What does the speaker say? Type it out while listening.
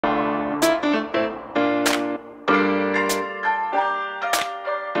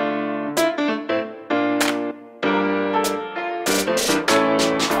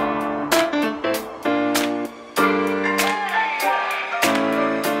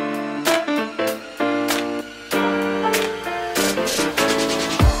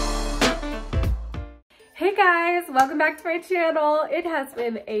guys, welcome back to my channel. It has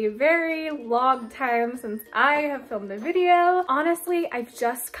been a very long time since I have filmed a video. Honestly, I've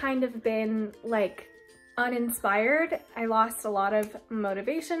just kind of been like uninspired. I lost a lot of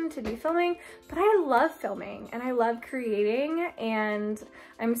motivation to be filming, but I love filming and I love creating, and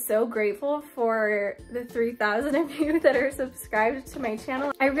I'm so grateful for the 3,000 of you that are subscribed to my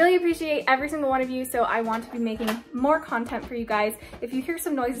channel. I really appreciate every single one of you, so I want to be making more content for you guys. If you hear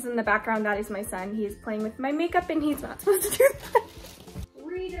some noises in the background, that is my son. He is playing with my makeup and he's not supposed to do that.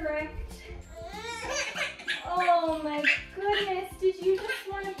 Redirect. Oh my goodness, did you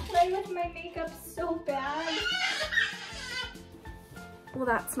just want to play with my makeup so bad? Well,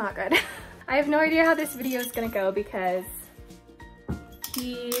 that's not good. I have no idea how this video is gonna go because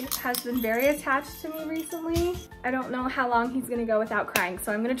he has been very attached to me recently. I don't know how long he's gonna go without crying,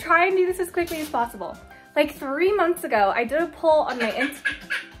 so I'm gonna try and do this as quickly as possible. Like 3 months ago, I did a poll on my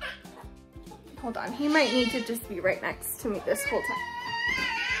Hold on, he might need to just be right next to me this whole time.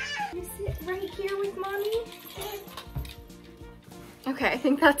 You sit right here with mommy? Okay, I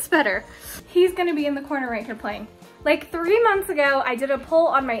think that's better. He's gonna be in the corner right here playing. Like 3 months ago, I did a poll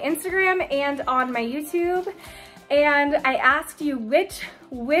on my Instagram and on my YouTube, and I asked you which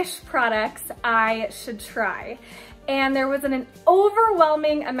Wish products I should try. And there was an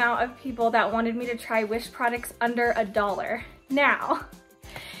overwhelming amount of people that wanted me to try Wish products under $1. Now,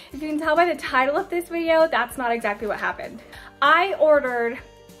 if you can tell by the title of this video, that's not exactly what happened. I ordered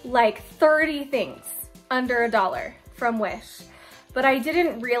like 30 things under $1 from Wish, but I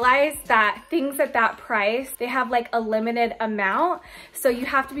didn't realize that things at that price, they have like a limited amount, so you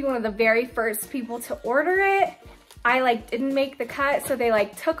have to be one of the very first people to order it. I like didn't make the cut, so they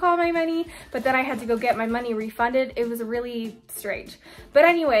like took all my money, but then I had to go get my money refunded. It was really strange. But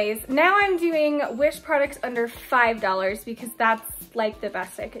anyways, now I'm doing Wish products under $5 because that's like the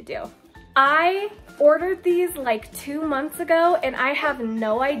best I could do. I ordered these like 2 months ago and I have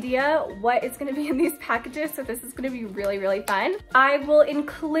no idea what is gonna be in these packages, so this is gonna be really, really fun. I will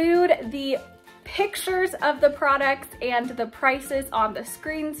include the pictures of the products and the prices on the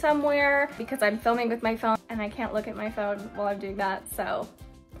screen somewhere because I'm filming with my phone and I can't look at my phone while I'm doing that, so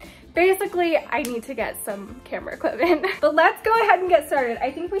basically I need to get some camera equipment. But let's go ahead and get started.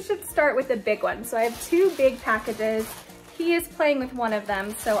 I think we should start with the big one. So I have 2 big packages. He is playing with one of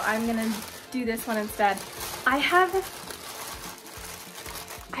them, so I'm gonna do this one instead. I have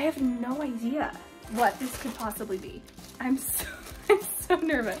no idea what this could possibly be. I'm so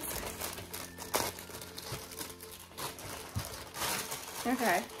nervous.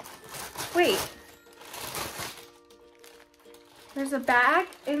 Okay. Wait. There's a bag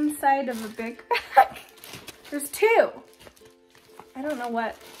inside of a big bag. There's 2. I don't know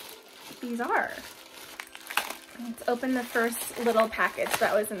what these are. Let's open the first little package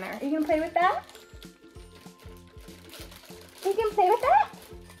that was in there. Are you gonna play with that? You can play with that?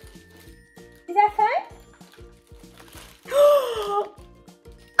 Is that fun?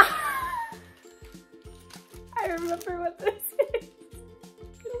 I remember what this is.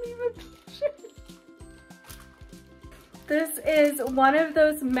 I'm gonna leave a picture. This is one of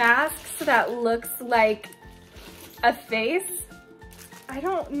those masks that looks like a face. I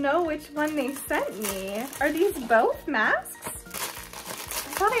don't know which one they sent me. Are these both masks?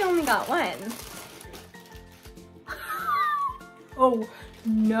 I thought I only got one. Oh,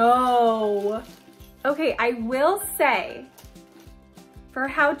 no. Okay, I will say, for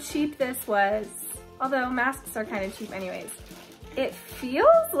how cheap this was, although masks are kind of cheap anyways, it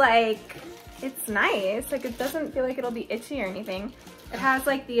feels like it's nice. Like it doesn't feel like it'll be itchy or anything. It has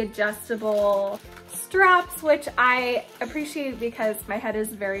like the adjustable straps, which I appreciate because my head is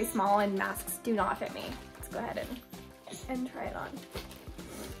very small and masks do not fit me. Let's go ahead and try it on.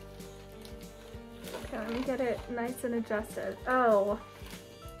 Okay, let me get it nice and adjusted. Oh.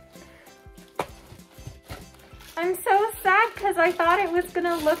 I'm so sad because I thought it was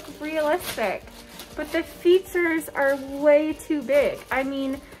gonna look realistic, but the features are way too big. I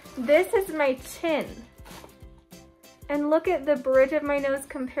mean, this is my chin. And look at the bridge of my nose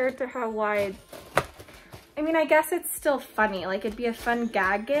compared to how wide. I mean, I guess it's still funny. Like, it'd be a fun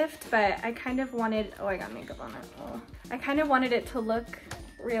gag gift, but I kind of wanted, oh, I got makeup on it. Oh. I kind of wanted it to look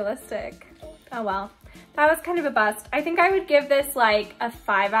realistic. Oh, well. That was kind of a bust. I think I would give this like a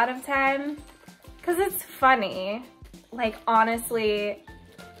 5 out of 10 because it's funny. Like, honestly,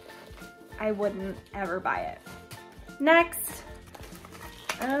 I wouldn't ever buy it. Next.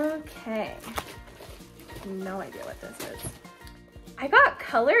 Okay. No idea what this is. I got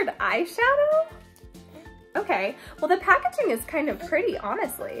colored eyeshadow? Okay, well the packaging is kind of pretty,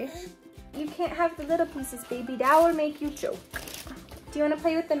 honestly. You can't have the little pieces, baby. That will make you choke. Do you want to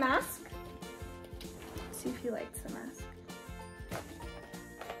play with the mask? see if he likes the mask.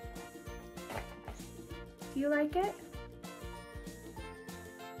 Do you like it?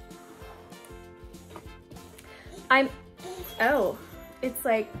 Oh, it's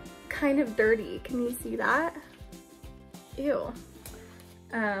like kind of dirty. Can you see that? Ew.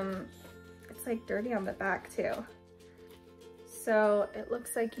 It's like dirty on the back too. So it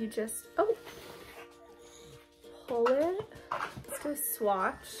looks like you just, oh, pull it. Let's do a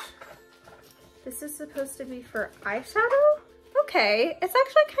swatch. This is supposed to be for eyeshadow? Okay, it's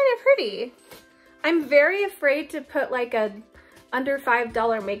actually kind of pretty. I'm very afraid to put like a under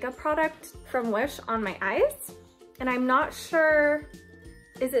 $5 makeup product from Wish on my eyes. And I'm not sure,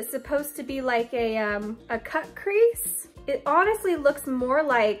 is it supposed to be like a cut crease? It honestly looks more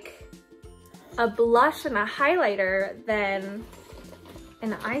like a blush and a highlighter than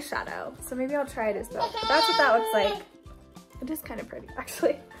an eyeshadow. So maybe I'll try it as both. But that's what that looks like. It is kind of pretty,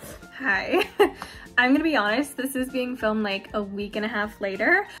 actually. Hi. I'm gonna be honest, this is being filmed like a week and a half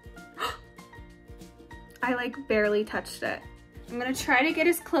later. I like barely touched it. I'm gonna try to get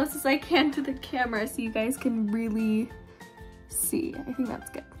as close as I can to the camera so you guys can really see. I think that's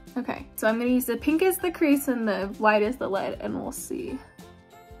good. Okay, so I'm gonna use the pink as the crease and the white as the lid, and we'll see.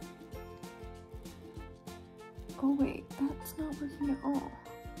 Oh wait, that's not working at all.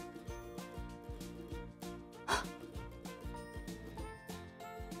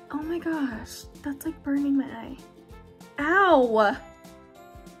 Oh my gosh, that's like burning my eye. Ow!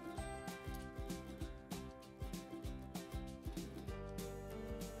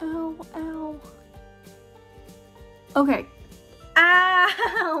 Ow, ow. Okay.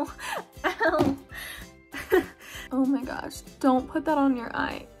 Ow! Ow! Oh my gosh, don't put that on your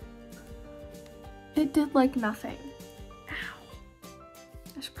eye. It did like nothing. Ow.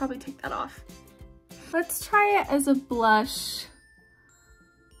 I should probably take that off. Let's try it as a blush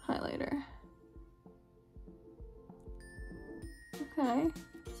highlighter. Okay,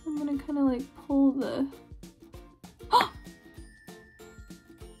 so I'm gonna kind of like pull the...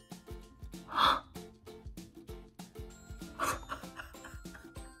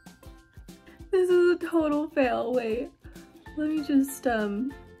 This is a total fail. Wait, let me just Oh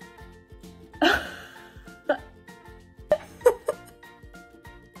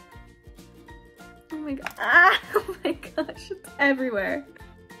my god. Ah, oh my gosh, it's everywhere.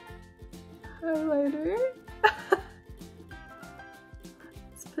 Highlighter.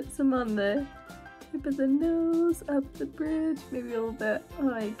 Let's put some on the tip of the nose, up the bridge, maybe a little bit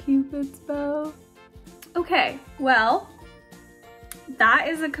on my Cupid's bow. Okay, well, that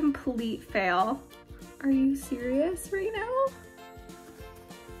is a complete fail. Are you serious right now?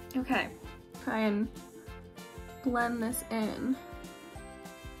 Okay, try and blend this in.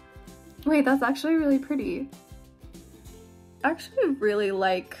 Wait, that's actually really pretty. I actually really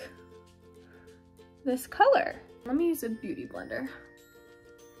like this color. Let me use a beauty blender.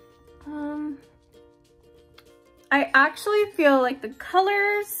 I actually feel like the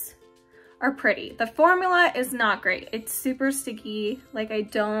colors are pretty. The formula is not great. It's super sticky. Like I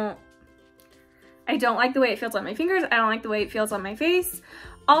don't like the way it feels on my fingers. I don't like the way it feels on my face.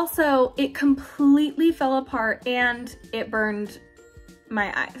 Also, it completely fell apart and it burned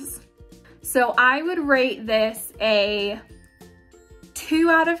my eyes. So I would rate this a 2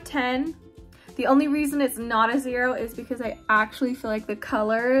 out of 10. The only reason it's not a 0 is because I actually feel like the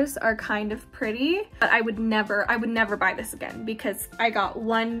colors are kind of pretty, but I would never buy this again because I got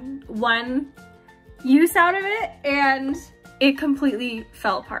one use out of it and it completely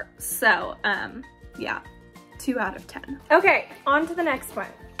fell apart. So yeah, 2 out of 10. Okay, on to the next one.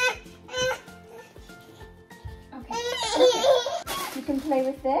 Okay. You can play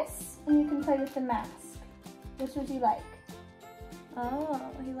with this and you can play with the mask. Which would you like? Oh,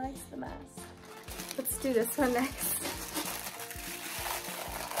 he likes the mask. Let's do this one next.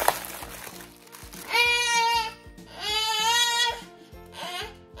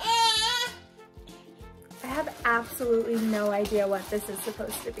 I have absolutely no idea what this is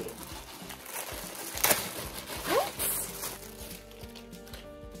supposed to be.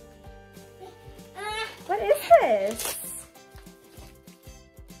 What is this?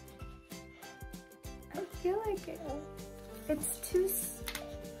 I feel like it's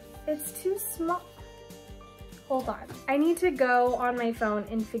too small. Hold on. I need to go on my phone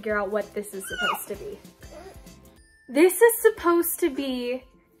and figure out what this is supposed to be. This is supposed to be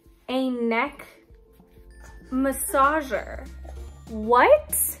a neck massager.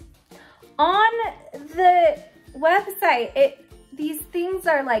 What? On the website, these things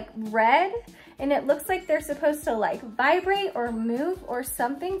are like red and it looks like they're supposed to like vibrate or move or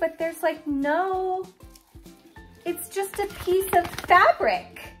something, but there's like no, it's just a piece of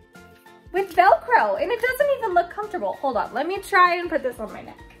fabric. with Velcro, and it doesn't even look comfortable. Hold on, let me try and put this on my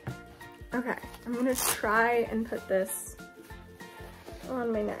neck. Okay, I'm gonna try and put this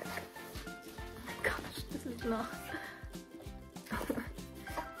on my neck. Oh my gosh, this is not.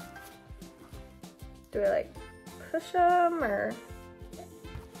 Do I like push them or?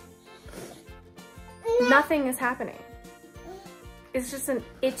 Nothing is happening. It's just an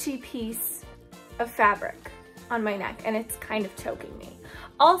itchy piece of fabric on my neck and it's kind of choking me.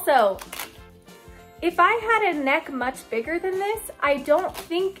 Also, if I had a neck much bigger than this, I don't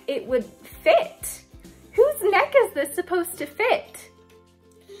think it would fit. Whose neck is this supposed to fit?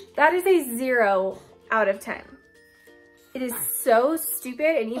 That is a 0 out of 10. It is so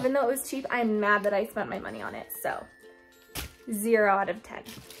stupid, and even though it was cheap, I'm mad that I spent my money on it, so 0 out of 10.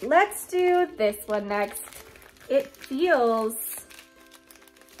 Let's do this one next. It feels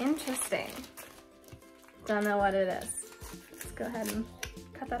interesting. Don't know what it is. Let's go ahead and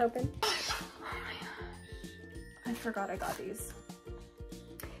cut that open. Oh my gosh. I forgot I got these.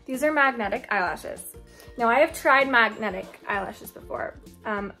 These are magnetic eyelashes. Now I have tried magnetic eyelashes before.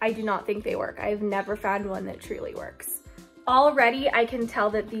 I do not think they work. I've never found one that truly works. Already I can tell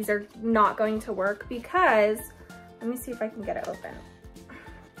that these are not going to work because, let me see if I can get it open.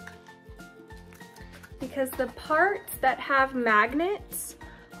 Because the parts that have magnets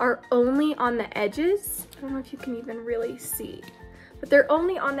are only on the edges. I don't know if you can even really see, but they're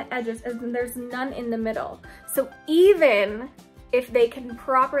only on the edges and there's none in the middle. So even if they can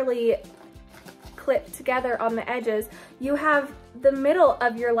properly clip together on the edges, you have the middle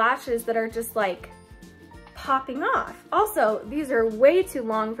of your lashes that are just like popping off. Also, these are way too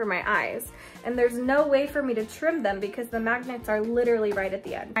long for my eyes and there's no way for me to trim them because the magnets are literally right at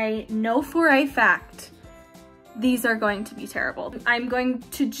the end. I know for a fact these are going to be terrible. I'm going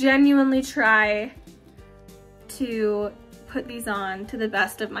to genuinely try to put these on to the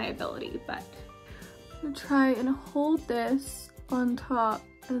best of my ability, but I'm gonna try and hold this on top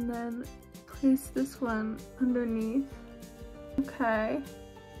and then place this one underneath. Okay.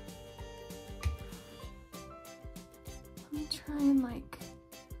 Let me try and like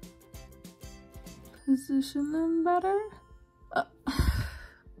position them better.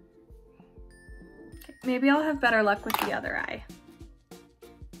 Maybe I'll have better luck with the other eye.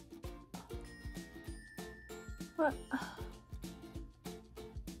 What?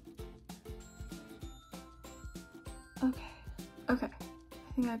 Okay, okay,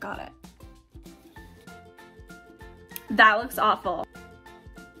 I think I got it. That looks awful.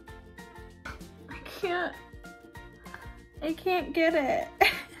 I can't get it.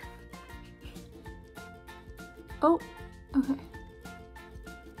 Oh, okay.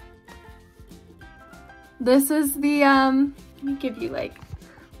 This is the, let me give you like,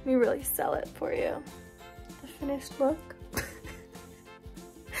 let me really sell it for you. The finished look.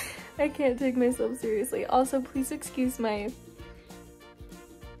 I can't take myself seriously. Also, please excuse my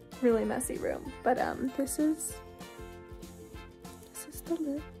really messy room. But this is the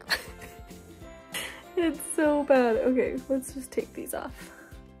look. It's so bad. Okay, let's just take these off.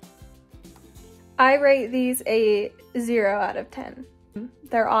 I rate these a 0 out of 10.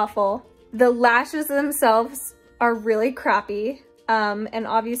 They're awful. The lashes themselves are really crappy, and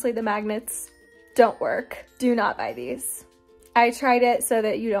obviously the magnets don't work. Do not buy these. I tried it so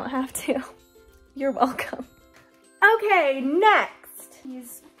that you don't have to. You're welcome. Okay, next.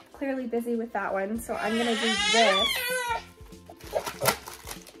 He's clearly busy with that one, so I'm gonna do this.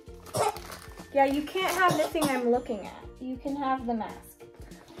 Yeah, you can't have the thing I'm looking at. You can have the mask.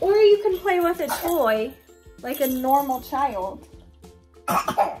 Or you can play with a toy, like a normal child.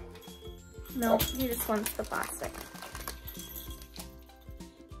 No, he just wants the plastic.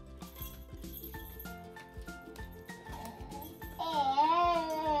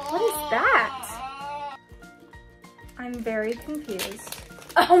 What is that? I'm very confused.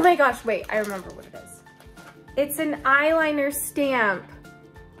 Oh my gosh, wait, I remember what it is. It's an eyeliner stamp.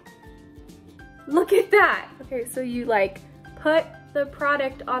 Look at that. Okay, so you like put the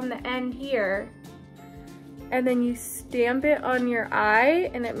product on the end here and then you stamp it on your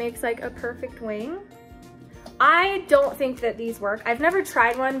eye and it makes like a perfect wing. I don't think that these work. I've never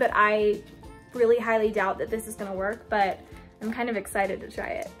tried one, but I really highly doubt that this is gonna work, but I'm kind of excited to try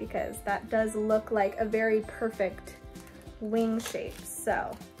it because that does look like a very perfect wing shape.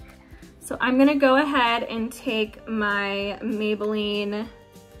 So I'm gonna go ahead and take my Maybelline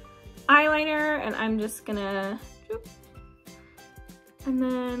eyeliner and I'm just gonna, and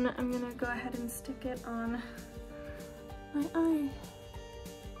then I'm gonna go ahead and stick it on my eye.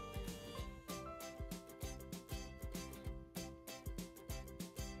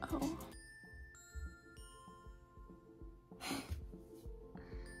 Oh.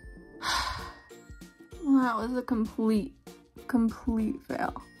 That was a complete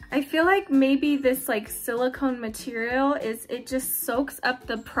fail. I feel like maybe this like silicone material it just soaks up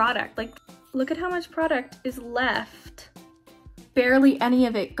the product. Like, look at how much product is left. Barely any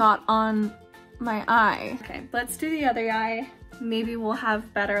of it got on my eye. Okay, let's do the other eye. Maybe we'll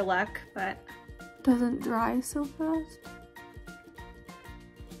have better luck, but it doesn't dry so fast.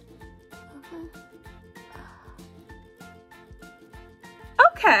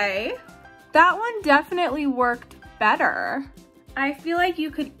 Okay, that one definitely worked better. I feel like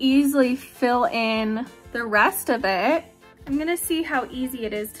you could easily fill in the rest of it. I'm gonna see how easy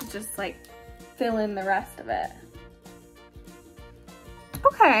it is to just like fill in the rest of it.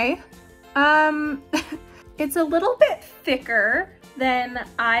 Okay, it's a little bit thicker than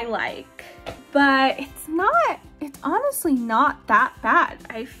I like, but it's honestly not that bad.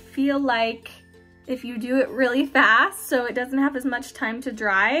 I feel like if you do it really fast so it doesn't have as much time to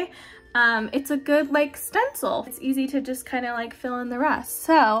dry, it's a good like stencil. It's easy to just kind of like fill in the rest.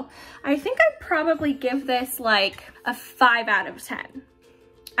 So I think I'd probably give this like a 5 out of 10.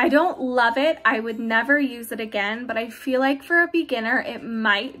 I don't love it. I would never use it again, but I feel like for a beginner, it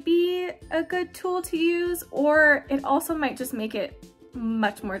might be a good tool to use, or it also might just make it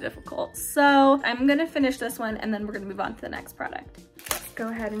much more difficult. So I'm gonna finish this one and then we're gonna move on to the next product. Let's go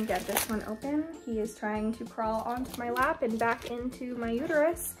ahead and get this one open. He is trying to crawl onto my lap and back into my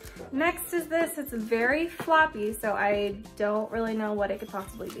uterus. Next is this. It's very floppy, so I don't really know what it could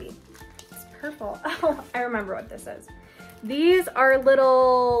possibly be. It's purple. Oh, I remember what this is. These are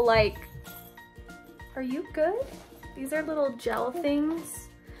little, like, are you good? These are little gel things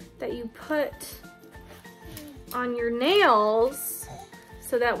that you put on your nails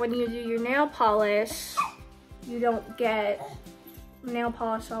so that when you do your nail polish, you don't get nail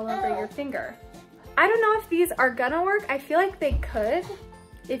polish all over your finger. I don't know if these are gonna work. I feel like they could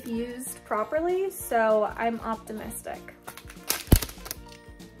if used properly, so I'm optimistic.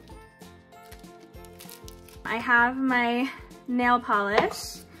 I have my nail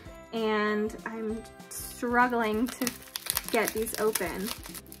polish and I'm struggling to get these open.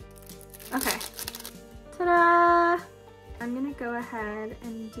 Okay, ta-da! I'm gonna go ahead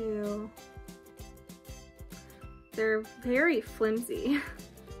and do, they're very flimsy.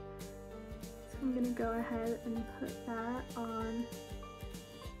 So I'm gonna go ahead and put that on.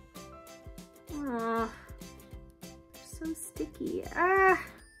 Oh, so sticky. Ah.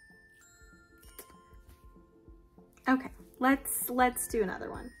 Okay, let's do another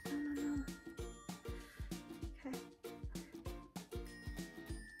one. Okay.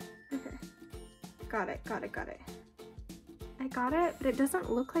 Okay. Got it. I got it, but it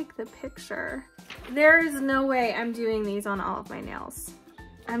doesn't look like the picture. There's no way I'm doing these on all of my nails.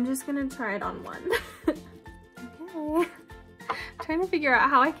 I'm just gonna try it on one. Okay. Trying to figure out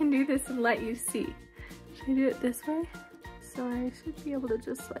how I can do this and let you see. Should I do it this way? So I should be able to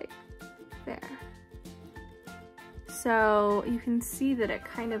just like, there. So you can see that it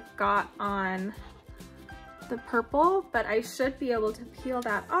kind of got on the purple, but I should be able to peel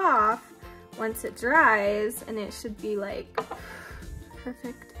that off once it dries, and it should be like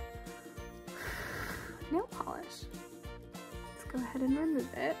perfect nail polish. Let's go ahead and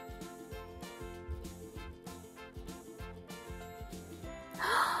remove it.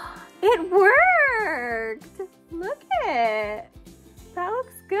 It worked! Look at it! That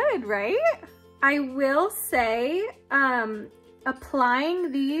looks good, right? I will say,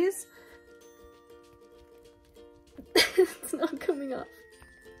 applying these, it's not coming off.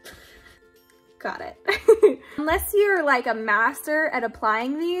 Got it. Unless you're like a master at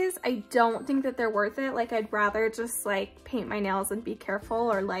applying these, I don't think that they're worth it. Like, I'd rather just like paint my nails and be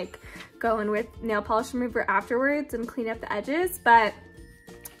careful, or like go in with nail polish remover afterwards and clean up the edges. But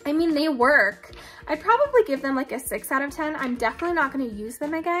I mean, they work. I'd probably give them like a 6 out of 10. I'm definitely not gonna use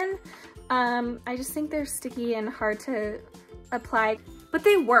them again. I just think they're sticky and hard to apply, but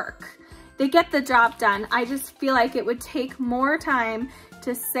they work. They get the job done. I just feel like it would take more time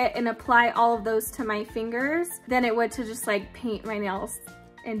to sit and apply all of those to my fingers than it would to just like paint my nails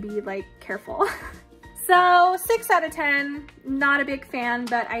and be like careful. So 6 out of 10, not a big fan,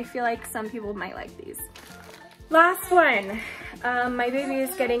 but I feel like some people might like these. Last one. My baby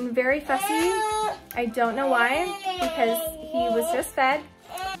is getting very fussy. I don't know why, because he was just fed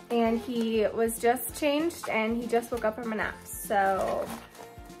and he was just changed and he just woke up from a nap. So,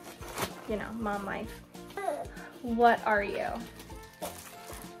 you know, mom life. What are you?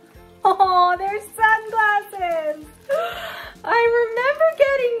 Oh, they're sunglasses. I remember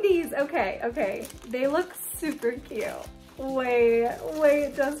getting these. Okay. They look super cute.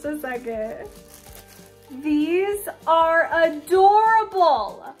 Wait just a second. These are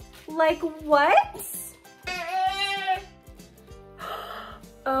adorable. Like, what?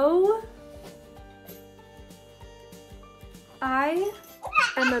 Oh, I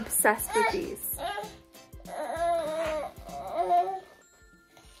am obsessed with these.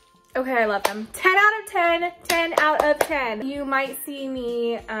 Okay, I love them. 10 out of 10, 10 out of 10. You might see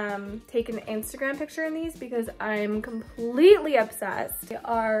me take an Instagram picture in these because I'm completely obsessed. They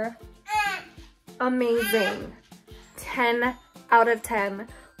are amazing. 10 out of 10.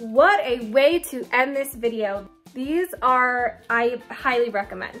 What a way to end this video. These are, I highly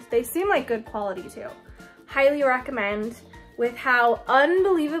recommend. They seem like good quality too. Highly recommend with how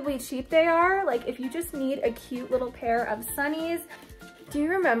unbelievably cheap they are. Like if you just need a cute little pair of sunnies. Do you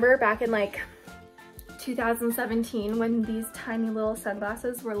remember back in like 2017 when these tiny little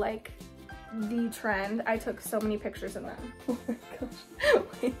sunglasses were like the trend? I took so many pictures in them. Oh my gosh.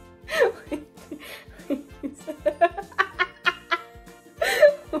 Wait.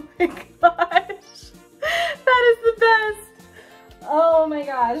 Oh my gosh. That is the best. Oh my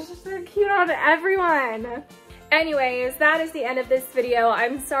gosh. They're cute on everyone. Anyways, that is the end of this video.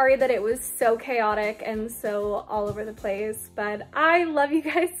 I'm sorry that it was so chaotic and so all over the place, but I love you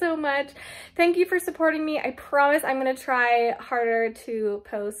guys so much. Thank you for supporting me. I promise I'm gonna try harder to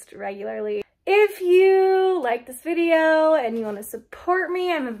post regularly. If you like this video and you want to support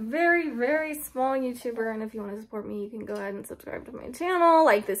me, I'm a very, very small YouTuber, and if you want to support me, you can go ahead and subscribe to my channel,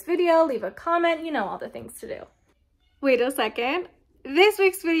 like this video, leave a comment, you know all the things to do. Wait a second. This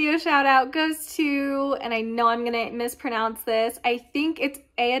week's video shout out goes to, and I know I'm gonna mispronounce this, I think it's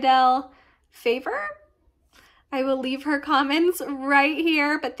Adele Favor. I will leave her comments right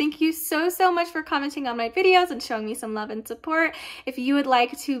here, but thank you so, so much for commenting on my videos and showing me some love and support. If you would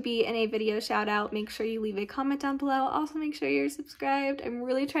like to be in a video shout out, make sure you leave a comment down below. Also make sure you're subscribed. I'm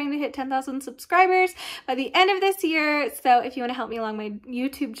really trying to hit 10,000 subscribers by the end of this year, so if you wanna help me along my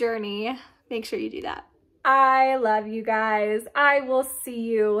YouTube journey, make sure you do that. I love you guys. I will see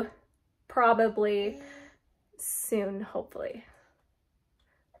you probably soon, hopefully.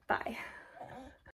 Bye.